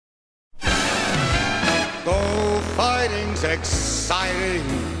fighting's exciting.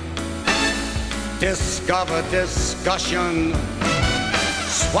 Discover discussion.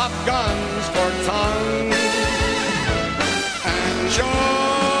 Swap guns for tongue. And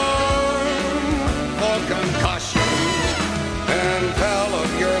charm for concussion.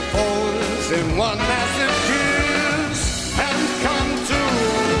 Envelop your foes in one massive kiss. And come to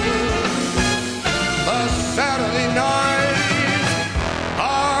the Saturday night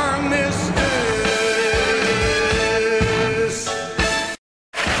Armistice.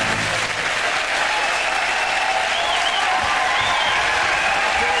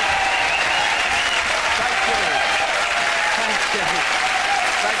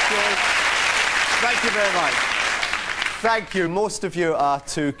 Thank you very much. Thank you. Most of you are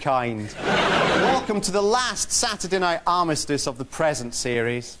too kind. Welcome to the last Saturday Night Armistice of the present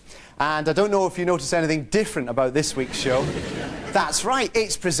series. And I don't know if you notice anything different about this week's show. That's right,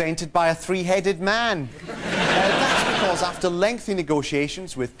 it's presented by a three-headed man. That's because after lengthy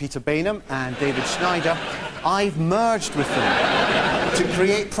negotiations with Peter Bainham and David Schneider, I've merged with them to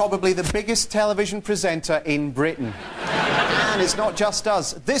create probably the biggest television presenter in Britain. And it's not just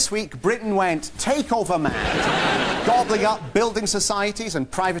us. This week, Britain went takeover mad, gobbling up building societies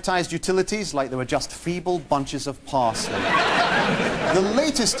and privatised utilities like they were just feeble bunches of parsley. The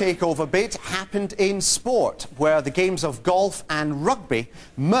latest takeover bid happened in sport, where the games of golf and rugby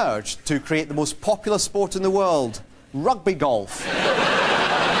merged to create the most popular sport in the world, rugby golf.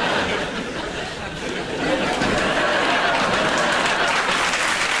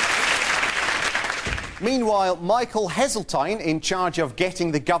 Meanwhile, Michael Heseltine, in charge of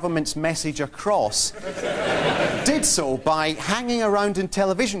getting the government's message across, did so by hanging around in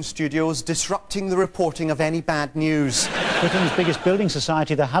television studios, disrupting the reporting of any bad news. Britain's biggest building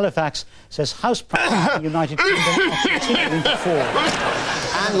society, the Halifax, says house prices in the United Kingdom are continuing to fall.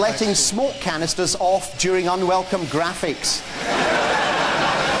 And letting smoke canisters off during unwelcome graphics.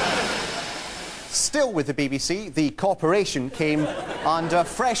 Still with the BBC, the corporation came under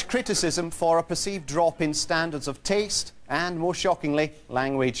fresh criticism for a perceived drop in standards of taste and, more shockingly,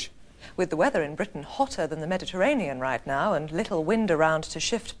 language. With the weather in Britain hotter than the Mediterranean right now and little wind around to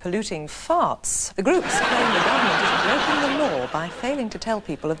shift polluting farts, the groups claim the government is breaking the law by failing to tell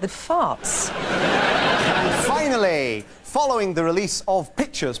people of the farts. And finally, following the release of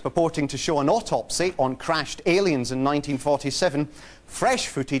pictures purporting to show an autopsy on crashed aliens in 1947, fresh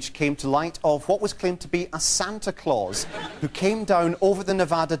footage came to light of what was claimed to be a Santa Claus who came down over the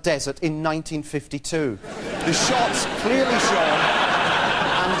Nevada desert in 1952. The shots clearly show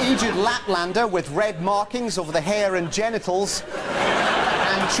an aged Laplander with red markings over the hair and genitals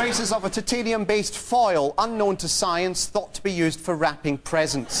and traces of a titanium-based foil unknown to science thought to be used for wrapping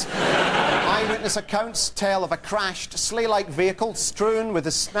presents. Eyewitness accounts tell of a crashed sleigh-like vehicle strewn with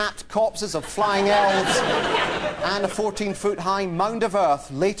the snapped corpses of flying elves and a 14-foot-high mound of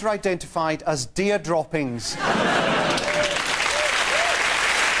earth later identified as deer droppings.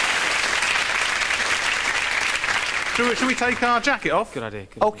 Should we take our jacket off? Good idea.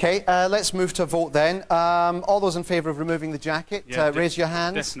 OK, let's move to a vote then. All those in favour of removing the jacket, raise your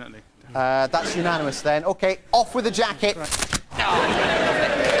hands. Definitely. That's unanimous then. OK, off with the jacket.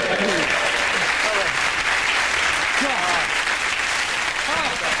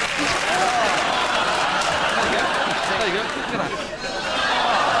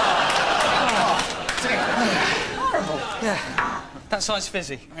 That side's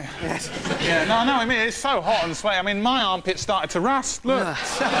fizzy. Yes. Yeah, no, I mean, it's so hot and sweaty. I mean, my armpit started to rust. Look. Well,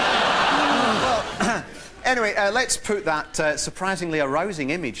 anyway, let's put that surprisingly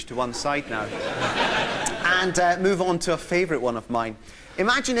arousing image to one side now and move on to a favourite one of mine.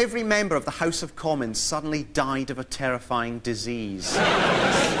 Imagine every member of the House of Commons suddenly died of a terrifying disease.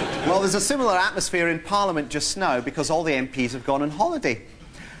 Well, there's a similar atmosphere in Parliament just now because all the MPs have gone on holiday.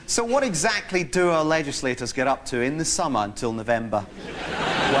 So what exactly do our legislators get up to in the summer until November?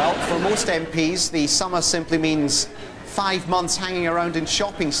 Well, for most MPs, the summer simply means 5 months hanging around in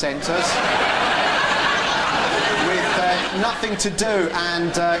shopping centres with nothing to do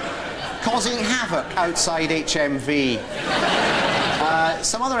and causing havoc outside HMV.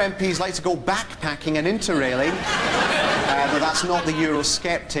 Some other MPs like to go backpacking and interrailing, but that's not the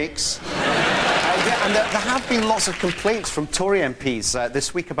Eurosceptics. And there have been lots of complaints from Tory MPs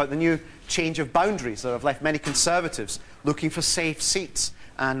this week about the new change of boundaries that have left many Conservatives looking for safe seats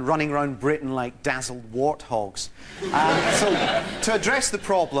and running around Britain like dazzled warthogs. So, to address the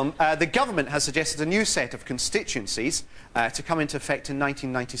problem, the government has suggested a new set of constituencies to come into effect in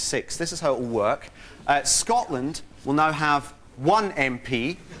 1996. This is how it will work. Scotland will now have one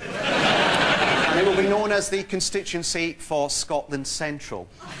MP. And It will be known as the constituency for Scotland Central.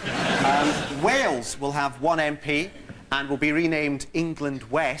 Wales will have 1 MP and will be renamed England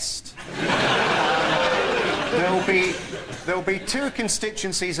West. There will be 2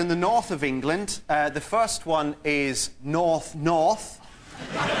 constituencies in the north of England. The first one is North-North,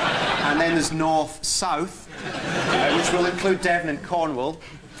 and then there's North-South, which will include Devon and Cornwall.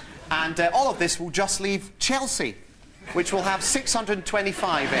 And all of this will just leave Chelsea, which will have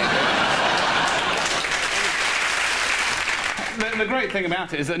 625 The great thing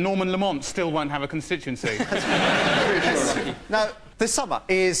about it is that Norman Lamont still won't have a constituency. Now, the summer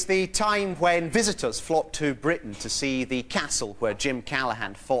is the time when visitors flock to Britain to see the castle where Jim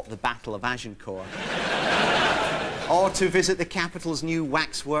Callaghan fought the Battle of Agincourt. Or to visit the capital's new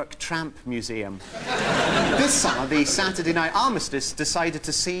waxwork tramp museum. This summer, the Saturday Night Armistice decided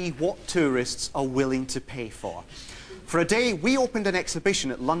to see what tourists are willing to pay for. For a day, we opened an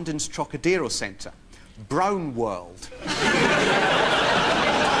exhibition at London's Trocadero Centre, Brown World.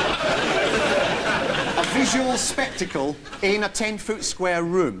 A visual spectacle in a 10-foot square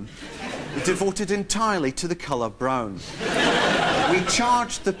room devoted entirely to the colour brown. We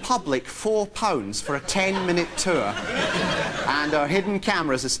charged the public £4 for a 10-minute tour, and our hidden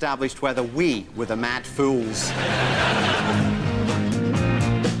cameras established whether we were the mad fools.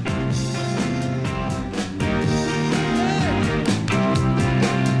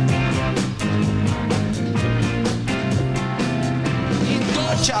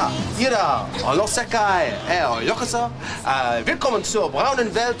 Tja, jeder, hallo Sakai, Yokoso, willkommen zur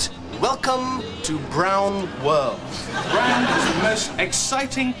braunen Welt. Welcome to Brown World. Brown is the most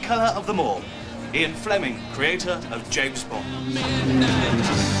exciting colour of them all. Ian Fleming, creator of James Bond.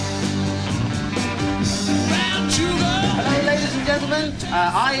 Hello, ladies and gentlemen.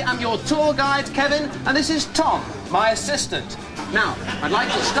 I am your tour guide, Kevin, and this is Tom, my assistant. Now, I'd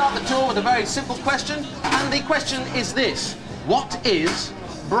like to start the tour with a very simple question, and the question is this: what is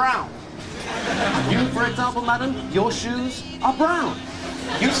brown? You, for example, madam, your shoes are brown.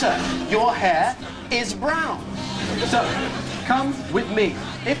 You, sir, your hair is brown. So, come with me,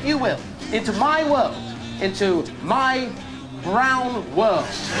 if you will, into my world, into my brown world.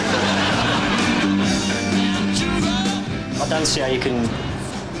 I don't see how you can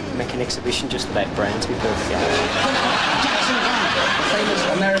make an exhibition just about brown, to be perfectly honest. A famous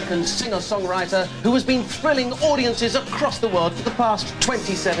American singer-songwriter who has been thrilling audiences across the world for the past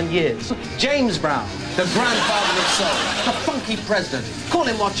 27 years. James Brown, the grandfather of soul, the funky president, call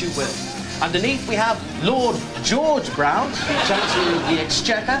him what you will. Underneath we have Lord George Brown, Chancellor of the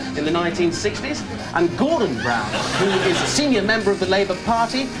Exchequer in the 1960s, and Gordon Brown, who is a senior member of the Labour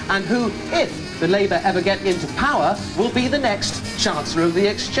Party and who, if the Labour ever get into power, will be the next Chancellor of the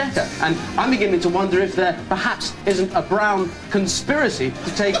Exchequer. And I'm beginning to wonder if there perhaps isn't a Brown conspiracy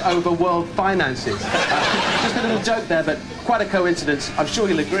to take over world finances. Just a little joke there, but quite a coincidence. I'm sure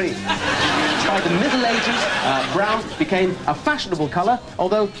you'll agree. By the Middle Ages, brown became a fashionable colour,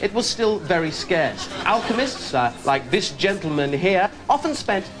 although it was still very scarce. Alchemists, like this gentleman here, often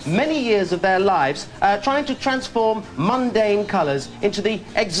spent many years of their lives trying to transform mundane colours into the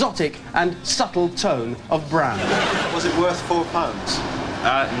exotic and subtle tone of brown. Was it worth £4?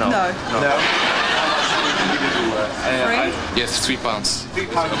 No. No. Yes, £3. £3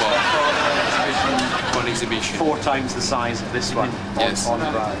 For an exhibition. 4 times the size of this one. Yes. On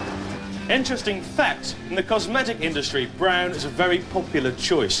brown. Interesting fact, in the cosmetic industry, brown is a very popular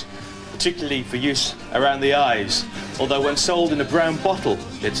choice, particularly for use around the eyes. Although when sold in a brown bottle,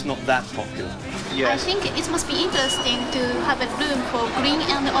 it's not that popular. Yes. I think it must be interesting to have a room for green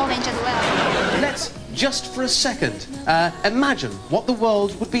and orange as well. Let's, just for a second, imagine what the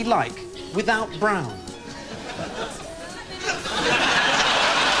world would be like without brown.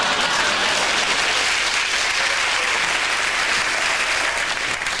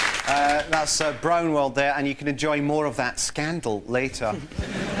 That's Brown World there, and you can enjoy more of that scandal later.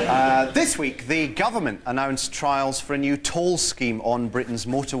 This week, the government announced trials for a new toll scheme on Britain's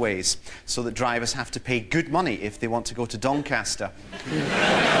motorways, so that drivers have to pay good money if they want to go to Doncaster.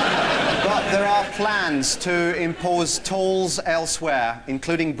 But there are plans to impose tolls elsewhere,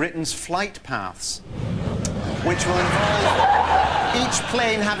 including Britain's flight paths, which will involve each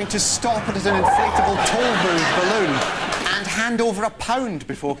plane having to stop at an inflatable toll booth balloon and hand over £1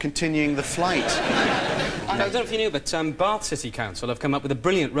 before continuing the flight. I don't know if you knew, but Bath City Council have come up with a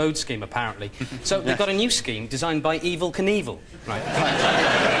brilliant road scheme, apparently. So they've got a new scheme designed by Evil Knievel, right?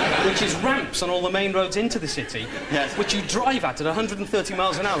 Which is ramps on all the main roads into the city, which you drive at 130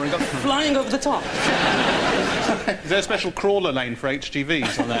 miles an hour and go flying over the top. Is there a special crawler lane for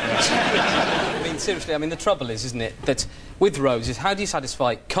HGVs on that road? I mean, seriously, I mean, the trouble is, isn't it, that with roads is how do you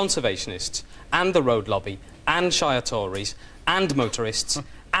satisfy conservationists and the road lobby and Shire Tories and motorists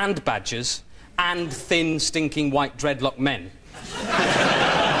and badgers and thin, stinking, white dreadlock men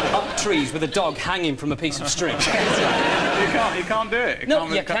up trees with a dog hanging from a piece of string? You can't do it. No,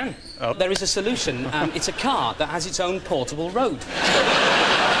 you can. Oh. There is a solution. It's a car that has its own portable road.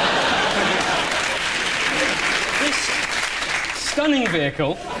 This stunning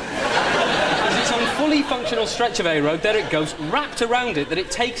vehicle has its own fully functional stretch of A road. There it goes, wrapped around it, that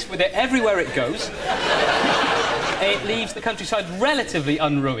it takes with it everywhere it goes. It leaves the countryside relatively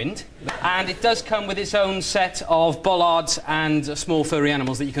unruined, and it does come with its own set of bollards and small furry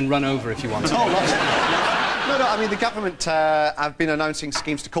animals that you can run over if you want to. Oh, that's... No, I mean, the government have been announcing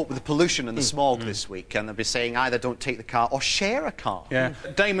schemes to cope with the pollution and the smog this week, and they'll be saying either don't take the car or share a car. Yeah.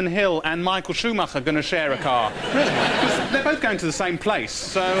 Damon Hill and Michael Schumacher are going to share a car. Really? Because they're both going to the same place,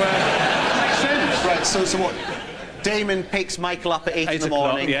 so makes sense. Right, so what? Damon picks Michael up at 8 in the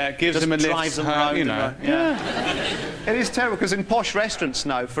morning. Yeah, gives him a lift, drives him around, you know. It is terrible, because in posh restaurants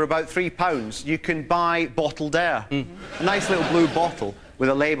now, for about £3, you can buy bottled air. A nice little blue bottle with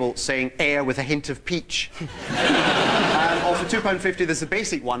a label saying air with a hint of peach. Or for £2.50, there's the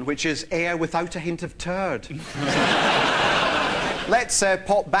basic one, which is air without a hint of turd. Let's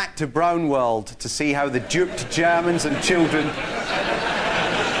pop back to Brown World to see how the duped Germans and children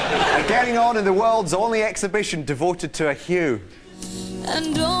are getting on in the world's only exhibition devoted to a hue.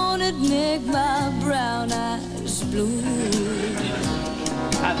 And don't it make my brown eyes blue?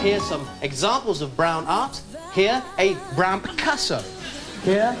 And here's some examples of brown art. Here, a brown Picasso.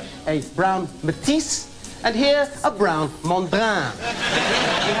 Here, a brown Matisse. And here, a brown Mondrian.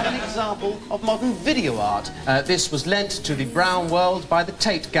 We have an example of modern video art. This was lent to the Brown World by the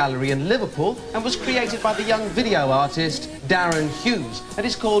Tate Gallery in Liverpool and was created by the young video artist Darren Hughes. And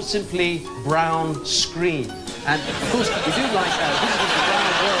it's called simply Brown Screen. And, of course, we do like visitors to the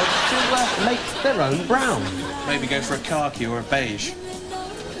Brown World to make their own brown. Maybe go for a khaki or a beige.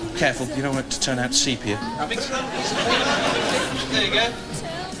 Careful, you don't want it to turn out sepia. There you go.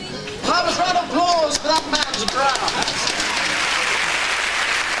 Have a round of applause for that man's brown.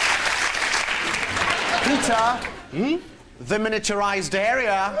 Peter, the miniaturised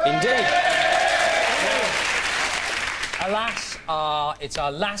area. Indeed. Alas, it's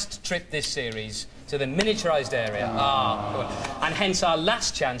our last trip this series to the miniaturised area. And hence our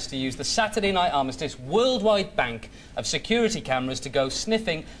last chance to use the Saturday Night Armistice worldwide bank of security cameras to go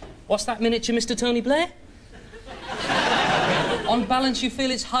sniffing. What's that miniature, Mr. Tony Blair? On balance, you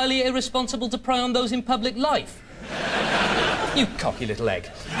feel it's highly irresponsible to pry on those in public life? You cocky little egg.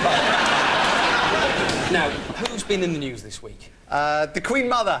 Now, who's been in the news this week? The Queen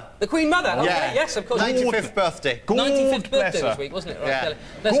Mother. The Queen Mother? Okay, yeah. Yes, of course. 95th birthday. 95th birthday this week, wasn't it? Right, yeah.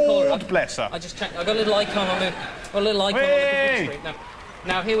 Let's call her. God bless her. I just checked. I got a little icon on the computer screen.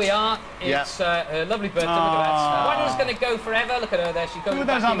 Now, here we are. It's her lovely birthday. Look at that. One's going to go forever. Look at her there. She's going Who are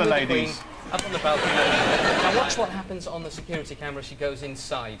back those in other with ladies? The Queen, up on the balcony. Now, watch what happens on the security camera. She goes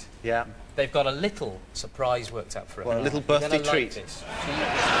inside. Yeah. They've got a little surprise worked out for her. Well, a little birthday treat. Like this.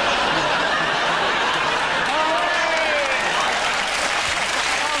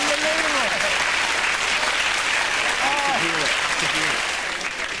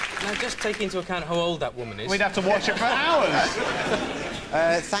 Now, just take into account how old that woman is. We'd have to watch it for hours.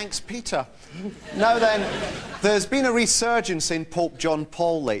 Thanks, Peter. Now then, there's been a resurgence in Pope John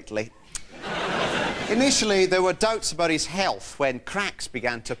Paul lately. Initially, there were doubts about his health when cracks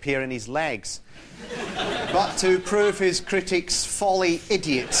began to appear in his legs. But to prove his critics' folly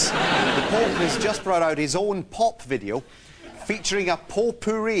idiots, the Pope has just brought out his own pop video featuring a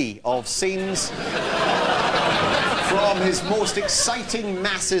potpourri of scenes from his most exciting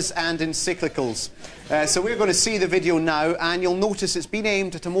masses and encyclicals. So we're going to see the video now, and you'll notice it's been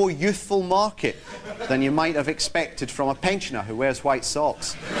aimed at a more youthful market than you might have expected from a pensioner who wears white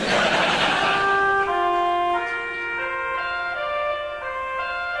socks.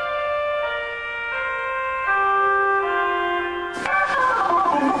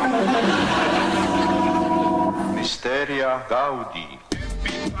 Mysteria Gaudi.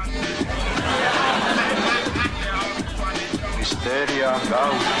 Mysteria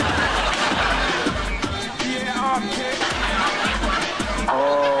Gaudi.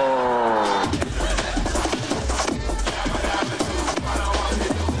 Oh.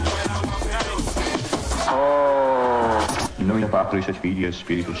 In nomine Patris et Filii et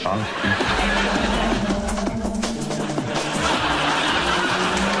Spiritus Sancti.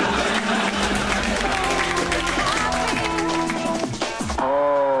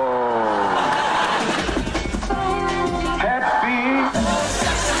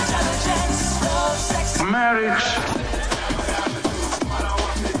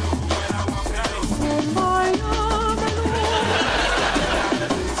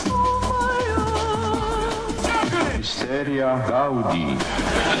 Mysteria Gaudi.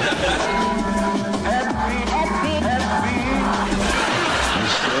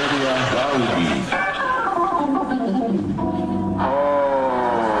 Mysteria Gaudi.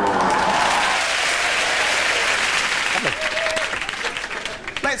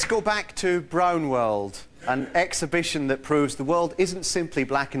 Let's go back to Brown World, an exhibition that proves the world isn't simply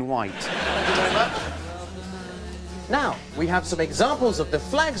black and white. Thank you very much. Now, we have some examples of the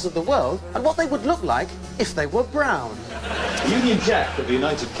flags of the world and what they would look like if they were brown. Union Jack of the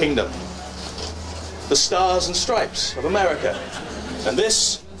United Kingdom. The Stars and Stripes of America. And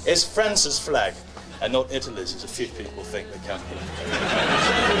this is France's flag, and not Italy's, as a few people think they can be.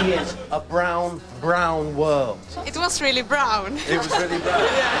 It really is a brown, brown world. It was really brown. It was really brown.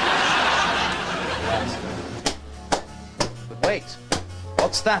 But wait,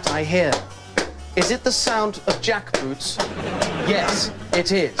 what's that I hear? Is it the sound of jackboots? Yes,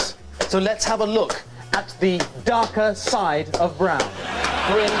 it is. So let's have a look at the darker side of brown.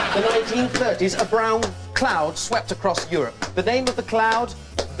 For in the 1930s, a brown cloud swept across Europe. The name of the cloud?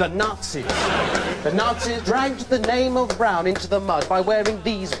 The Nazis. The Nazis dragged the name of brown into the mud by wearing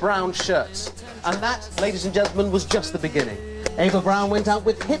these brown shirts. And that, ladies and gentlemen, was just the beginning. Eva Braun went out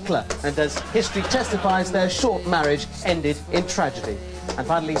with Hitler, and as history testifies, their short marriage ended in tragedy. And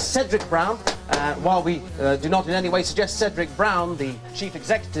finally, Cedric Brown, while we do not in any way suggest Cedric Brown, the chief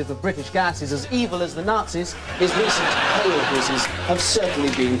executive of British Gas, is as evil as the Nazis, his recent coal quizzes have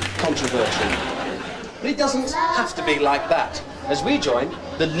certainly been controversial. But it doesn't have to be like that, as we join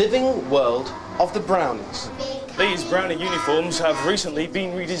the living world of the Brownies. These Brownie uniforms have recently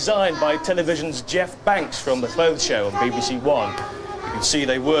been redesigned by television's Jeff Banks from The Clothes Show on BBC One. You can see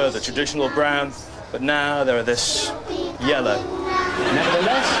they were the traditional brown, but now they're this yellow.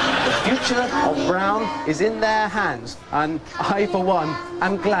 Nevertheless, the future of brown is in their hands, and I, for one,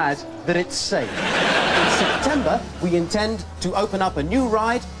 am glad that it's safe. In September, we intend to open up a new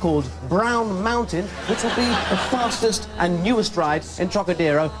ride called Brown Mountain, which will be the fastest and newest ride in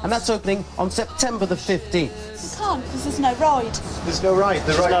Trocadero, and that's opening on September the 15th. You can't, because there's no ride. There's no ride. The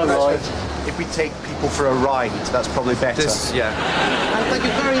There's right no ride. If we take people for a ride, that's probably better. And thank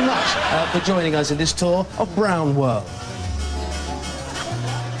you very much for joining us in this tour of Brown World.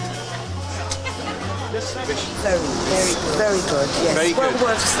 Very good, yes. Very well good.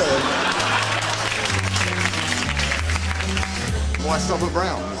 worth seeing. Why stop at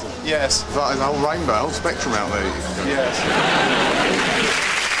brown? Is it? Yes. There's a whole rainbow, a whole spectrum out there. Yes.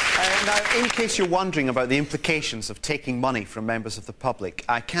 Now, in case you're wondering about the implications of taking money from members of the public,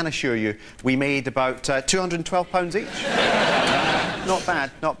 I can assure you we made about £212 each. Not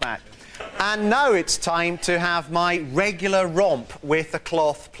bad, not bad. And now it's time to have my regular romp with the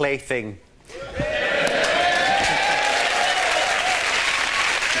cloth plaything.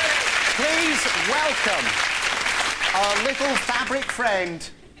 Please welcome our little fabric friend,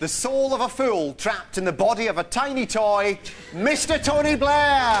 the soul of a fool trapped in the body of a tiny toy, Mr. Tony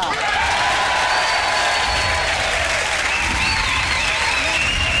Blair.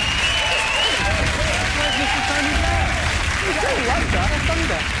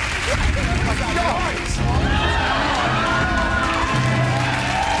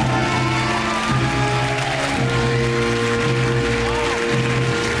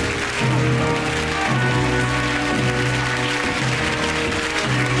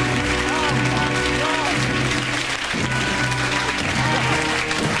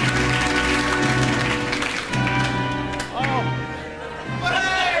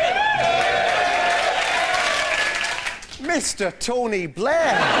 Mr. Tony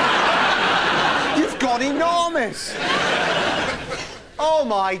Blair, you've gone enormous. Oh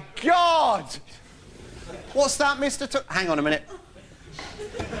my God! What's that, Mr. Hang on a minute.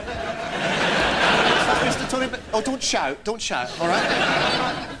 What's that, Mr. Tony Blair? Oh, don't shout, all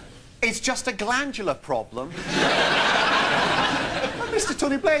right? It's just a glandular problem. Mr.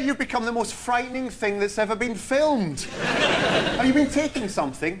 Tony Blair, you've become the most frightening thing that's ever been filmed. Have you been taking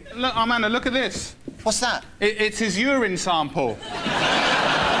something? Look, Amanda, look at this. What's that? It's his urine sample.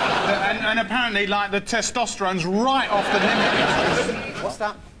 and apparently, like, the testosterone's right off the limit. What's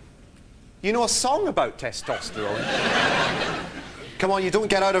that? You know a song about testosterone? Come on, you don't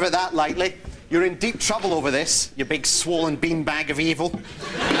get out of it that lightly. You're in deep trouble over this, you big swollen beanbag of evil.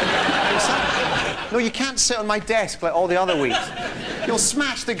 No, you can't sit on my desk like all the other weeks. You'll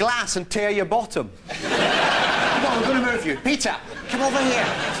smash the glass and tear your bottom. Come on, we're going to move you. Peter, come over here.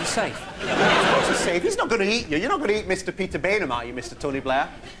 Is he safe? Of course he's safe. He's not going to eat you. You're not going to eat Mr. Peter Bainham, are you, Mr. Tony Blair?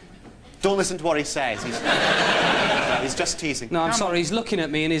 Don't listen to what he says. He's just teasing. No, I'm sorry. He's looking at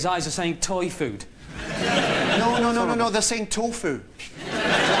me and his eyes are saying toy food. No. They're saying tofu.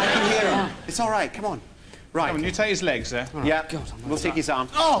 I can hear him. It's all right. Come on. Right. Come on, you take his legs there. Oh, yeah. God, we'll take his arm.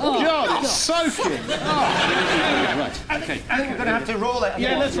 Oh, God, it's soaking. Right. Okay. We're going to have to roll it.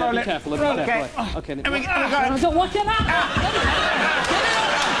 Yeah, let's roll it. Be careful. Roll it. Okay. Okay. Don't watch it out.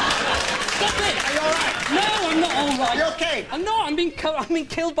 Stop it. Are you all right? No, I'm not all right. You okay? I'm not. I'm being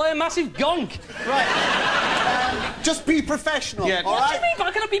killed by a massive gonk. Right. Just be professional. Yeah. All What right? do you mean? But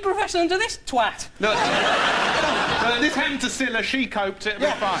I cannot be professional under this twat. Look. This happened to Scylla. She coped. It'll be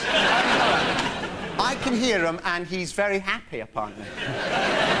fine. I can hear him, and he's very happy, apparently.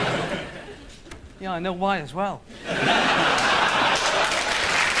 Yeah, I know why as well.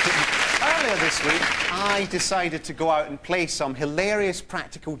 Earlier this week, I decided to go out and play some hilarious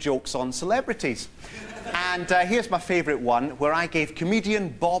practical jokes on celebrities. And here's my favourite one, where I gave comedian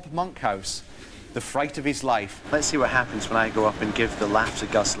Bob Monkhouse the fright of his life. Let's see what happens when I go up and give the laughter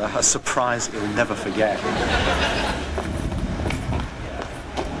guzzler a surprise he'll never forget.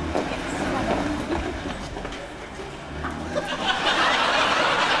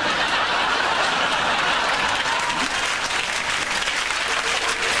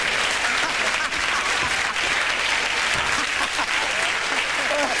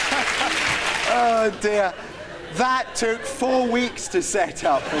 Oh dear, that took 4 weeks to set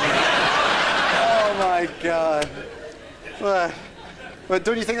up. Oh my God. Well,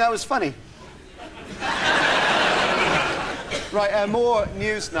 don't you think that was funny? Right, more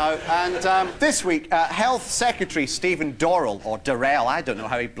news now, and this week, Health Secretary Stephen Dorrell, or Durrell, I don't know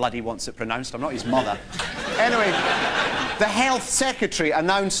how he bloody wants it pronounced, I'm not his mother. Anyway, the Health Secretary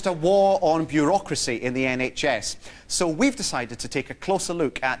announced a war on bureaucracy in the NHS. So we've decided to take a closer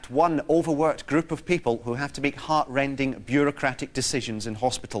look at one overworked group of people who have to make heart-rending bureaucratic decisions in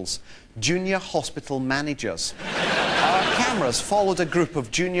hospitals. Junior hospital managers. Our cameras followed a group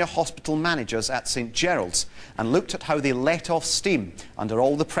of junior hospital managers at St Gerald's and looked at how they let off steam under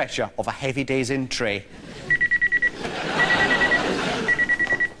all the pressure of a heavy day's in tray.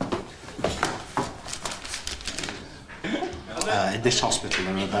 In this hospital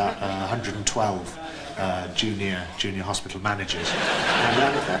there are about 112 junior hospital managers.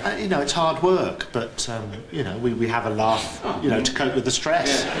 And, you know, it's hard work, but, you know, we have a laugh, you know, to cope with the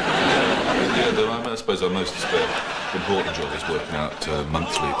stress. I suppose our most important job is working out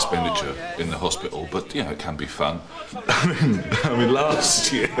monthly expenditure in the hospital, but, you know, it can be fun. I mean,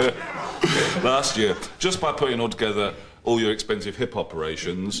 last year, just by putting all together all your expensive hip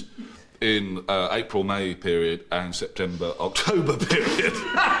operations, in April-May period and September-October period,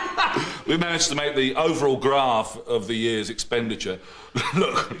 we managed to make the overall graph of the year's expenditure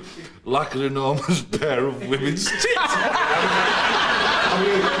look like an enormous pair of women's tits. I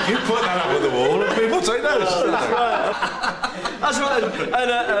mean, you put that up on the wall and people take notice. That's right.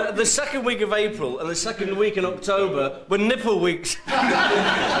 And the second week of April and the second week in October were nipple weeks.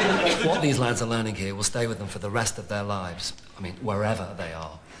 What these lads are learning here will stay with them for the rest of their lives. I mean, wherever they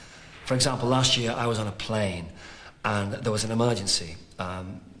are. For example, last year I was on a plane and there was an emergency.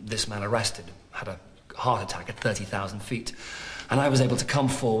 This man arrested had a heart attack at 30,000 feet. And I was able to come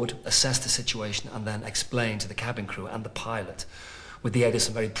forward, assess the situation, and then explain to the cabin crew and the pilot, with the aid of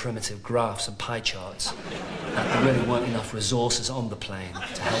some very primitive graphs and pie charts, that there really weren't enough resources on the plane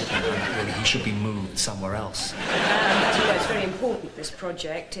to help him, and really he should be moved somewhere else. You know, it's very important, this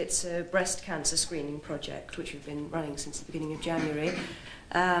project. It's a breast cancer screening project, which we've been running since the beginning of January.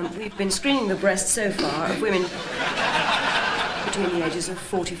 We've been screening the breasts so far of women between the ages of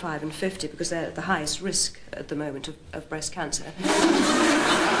 45 and 50 because they're at the highest risk at the moment of breast cancer.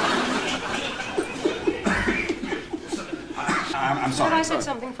 I'm sorry. But I said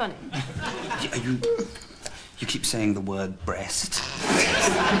something funny. You keep saying the word breast. Of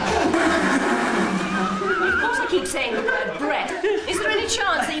course I keep saying the word breast. Is there any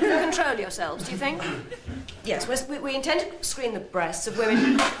chance that you can control yourselves, do you think? Yes, we intend to screen the breasts of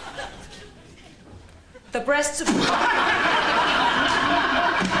women... The breasts of...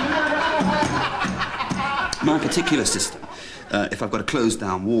 My particular system, if I've got to close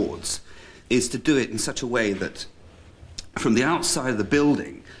down wards, is to do it in such a way that from the outside of the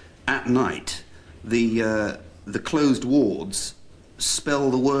building, at night, the closed wards spell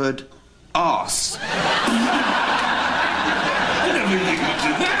the word arse. I don't think you could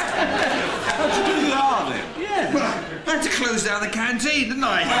do that. closed down the canteen, didn't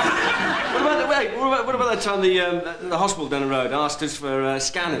I? What about that time the hospital down the road asked us for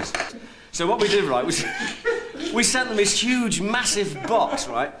scanners? So what we did, right, was we sent them this huge, massive box,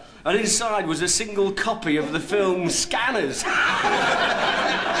 right, and inside was a single copy of the film Scanners.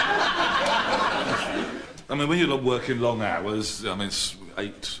 I mean, when you're working long hours, I mean, it's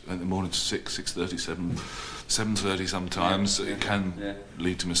 8 in the morning to 6, 6:30, 7:30 sometimes. It can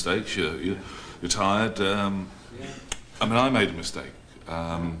lead to mistakes. You're tired. I mean, I made a mistake.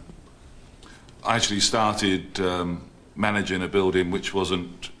 I actually started managing a building which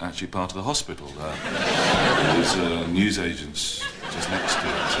wasn't actually part of the hospital. There's newsagents just next to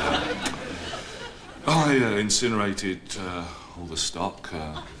it. I incinerated all the stock.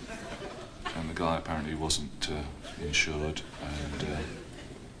 And the guy apparently wasn't insured, and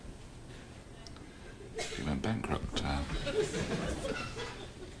he went bankrupt.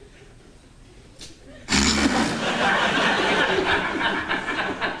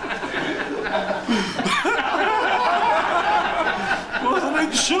 Wasn't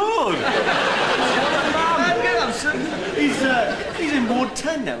insured. He's in Ward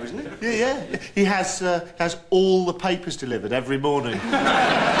 10 now, isn't he? Yeah. He has all the papers delivered every morning.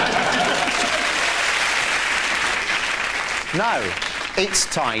 Now, it's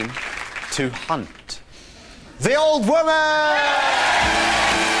time to hunt the old woman!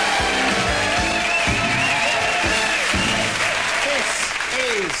 This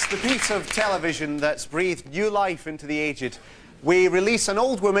is the piece of television that's breathed new life into the aged. We release an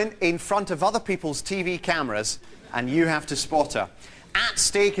old woman in front of other people's TV cameras, and you have to spot her. At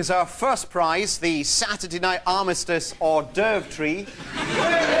stake is our first prize, the Saturday Night Armistice hors d'oeuvre tree.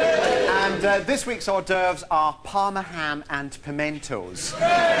 And this week's hors d'oeuvres are Parma ham and pimentos.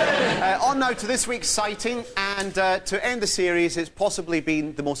 On now to this week's sighting, and to end the series, it's possibly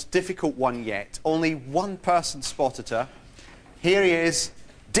been the most difficult one yet. Only one person spotted her. Here he is,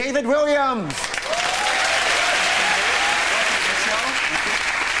 David Williams!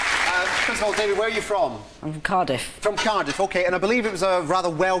 First of all, David, where are you from? I'm from Cardiff. From Cardiff, OK. And I believe it was a rather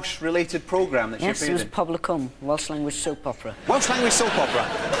Welsh-related programme that you appeared in. Yes, it was Pobl Welsh language soap opera. Welsh language soap opera.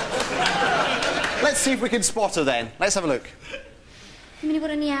 Let's see if we can spot her then. Let's have a look. Dwi'n mynd I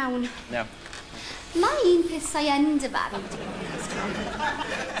fod yn iawn. No. Mae un pethau yn dyfarn.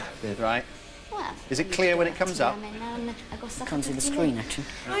 Good, right. Well, is it clear when it comes up? Can't see the screen, actually.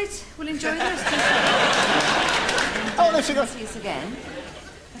 Right, we'll enjoy the rest of Oh, there she goes. See us again.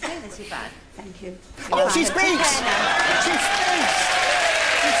 Okay, that's your bag. Thank you. Oh, she speaks! She speaks!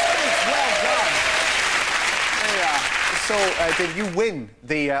 She speaks! Well done. There you are. So, David, you win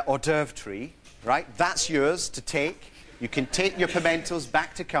the hors d'oeuvre tree, right? That's yours to take. You can take your pimentos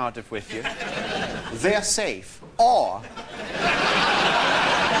back to Cardiff with you. They're safe. Or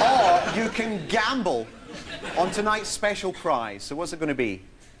you can gamble on tonight's special prize. So what's it going to be?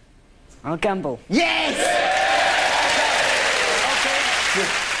 I'll gamble. Yes! Okay.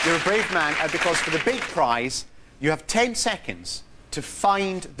 You're a brave man, because for the big prize, you have 10 seconds to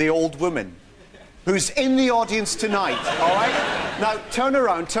find the old woman who's in the audience tonight, all right? Now, turn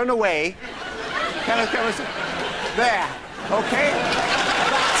around, turn away. There, OK?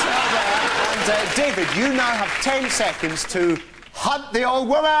 That's her there. And, David, you now have 10 seconds to hunt the old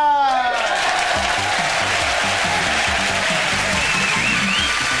woman!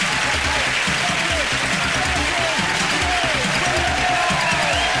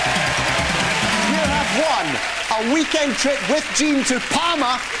 A weekend trip with Jean to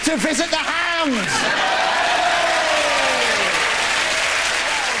Parma to visit the hams!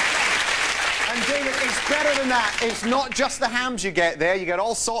 And David, it's better than that. It's not just the hams you get there. You get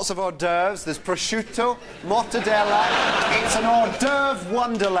all sorts of hors d'oeuvres. There's prosciutto, mortadella. It's an hors d'oeuvre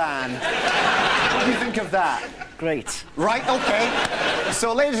wonderland. What do you think of that? Great. Right, OK.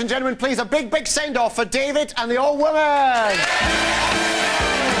 So, ladies and gentlemen, please, a big, big send-off for David and the old woman!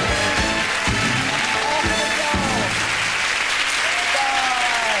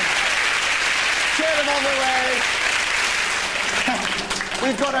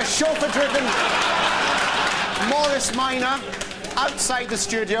 We've got a chauffeur-driven Morris Minor outside the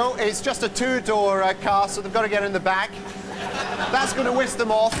studio. It's just a two-door car, so they've got to get in the back. That's going to whisk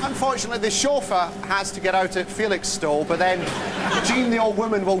them off. Unfortunately, the chauffeur has to get out at Felixstowe, but then Jean, the old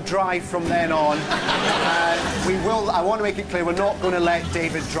woman, will drive from then on. I want to make it clear, we're not going to let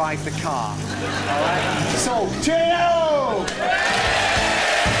David drive the car. All right? So, cheerio!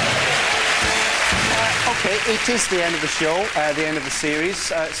 OK, it is the end of the show, the end of the series,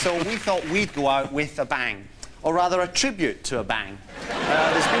 so we thought we'd go out with a bang, or rather a tribute to a bang.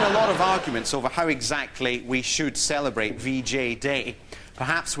 There's been a lot of arguments over how exactly we should celebrate VJ Day,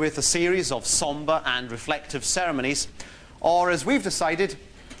 perhaps with a series of sombre and reflective ceremonies, or as we've decided,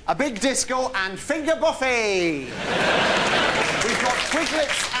 a big disco and finger buffet. We've got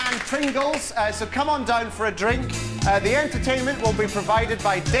Twiglets and Pringles, so come on down for a drink. The entertainment will be provided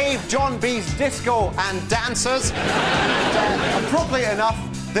by Dave John B's Disco and Dancers. And, appropriate enough,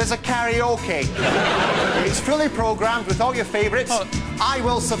 there's a karaoke. It's fully programmed with all your favourites. Oh. I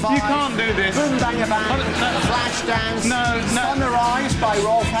Will Survive. You can't do this. Boom Bang a Bang. No. Flashdance. No. Sunrise by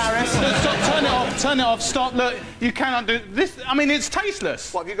Rolf Harris. Stop, turn it off, turn it off, stop. Look, you cannot do this. I mean, it's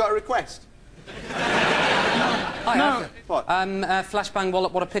tasteless. What, have you got a request? No. What? Flashbang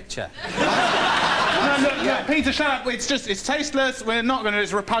Wallop, what a picture. No, look, Peter, shut up. It's tasteless. We're not going to.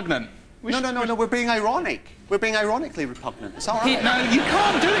 It's repugnant. No, we're being ironic. We're being ironically repugnant. It's all right. No, you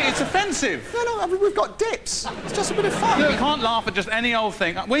can't do it. It's offensive. No, I mean, we've got dips. It's just a bit of fun. Look, we can't laugh at just any old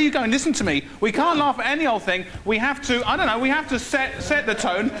thing. Where are you going? Listen to me. We can't laugh at any old thing. We have to, I don't know, we have to set the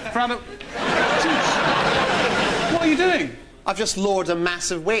tone for other... What are you doing? I've just lowered a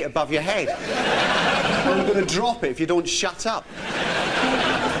massive weight above your head. I'm going to drop it if you don't shut up.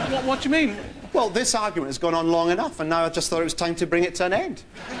 What do you mean? Well, this argument has gone on long enough, and now I just thought it was time to bring it to an end.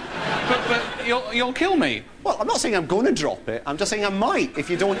 But you'll kill me. Well, I'm not saying I'm going to drop it. I'm just saying I might if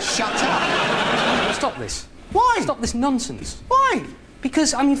you don't shut up. Stop this. Why? Stop this nonsense. Why?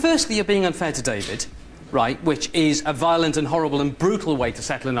 Because, I mean, firstly, you're being unfair to David, right, which is a violent and horrible and brutal way to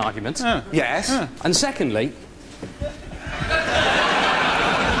settle an argument. Yes. And secondly...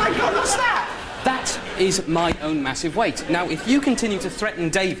 My God, what's that? That is my own massive weight. Now, if you continue to threaten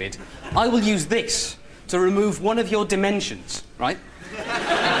David, I will use this to remove one of your dimensions, right?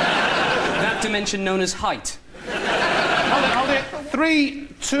 That dimension known as height. Hold it. 3,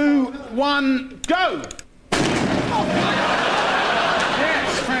 2, 1, go!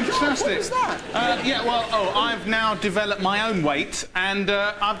 Yes, fantastic. What is that? I've now developed my own weight, and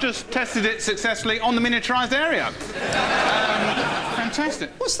I've just tested it successfully on the miniaturised area. Fantastic.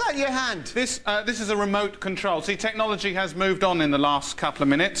 What's that in your hand? This is a remote control. See, technology has moved on in the last couple of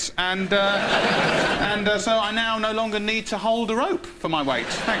minutes, and so I now no longer need to hold a rope for my weight.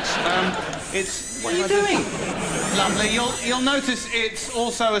 Thanks. What are you doing? Lovely. You'll notice it's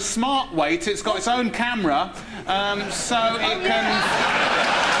also a smart weight. It's got its own camera, so it can.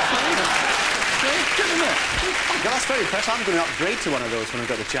 That's very impressive. I'm going to upgrade to one of those when I've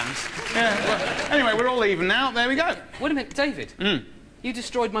got the chance. Yeah. Well, anyway, we're all even now. There we go. Wait a minute, David. You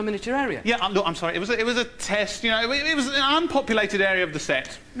destroyed my miniature area. Yeah. Look, I'm sorry. It was a test. You know, it was an unpopulated area of the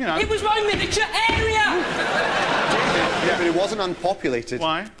set. You know. It was my miniature area. Yeah, but it wasn't unpopulated.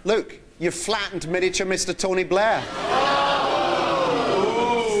 Why? Look, you've flattened miniature Mr. Tony Blair.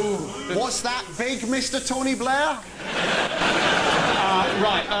 What's that, big Mr. Tony Blair?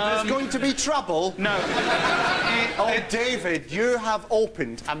 Right. There's going to be trouble. No. David, you have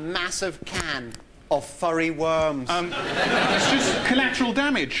opened a massive can of furry worms. It's just collateral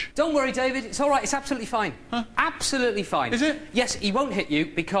damage. Don't worry, David. It's all right. It's absolutely fine. Huh? Absolutely fine. Is it? Yes, he won't hit you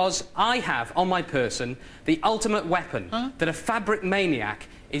because I have on my person the ultimate weapon that a fabric maniac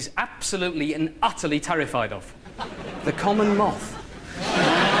is absolutely and utterly terrified of. The common moth.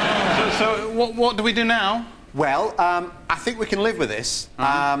 So what do we do now? Well, I think we can live with this.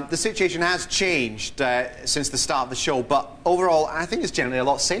 The situation has changed since the start of the show, but overall, I think it's generally a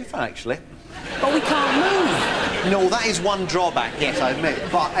lot safer, actually. But we can't move. No, that is one drawback, yes, I admit.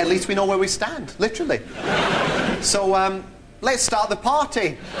 But at least we know where we stand, literally. So, let's start the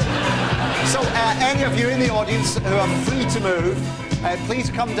party. So, any of you in the audience who are free to move, please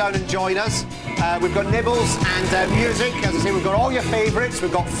come down and join us. We've got nibbles and music. As I say, we've got all your favourites.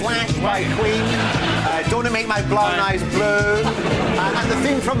 We've got Flash by Queen, Don't It Make My Brown Eyes Blue, and the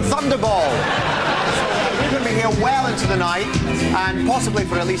theme from Thunderball. We're going to be here well into the night, and possibly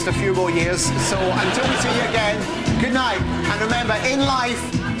for at least a few more years. So until we see you again, good night. And remember, in life,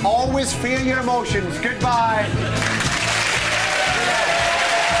 always feel your emotions. Goodbye.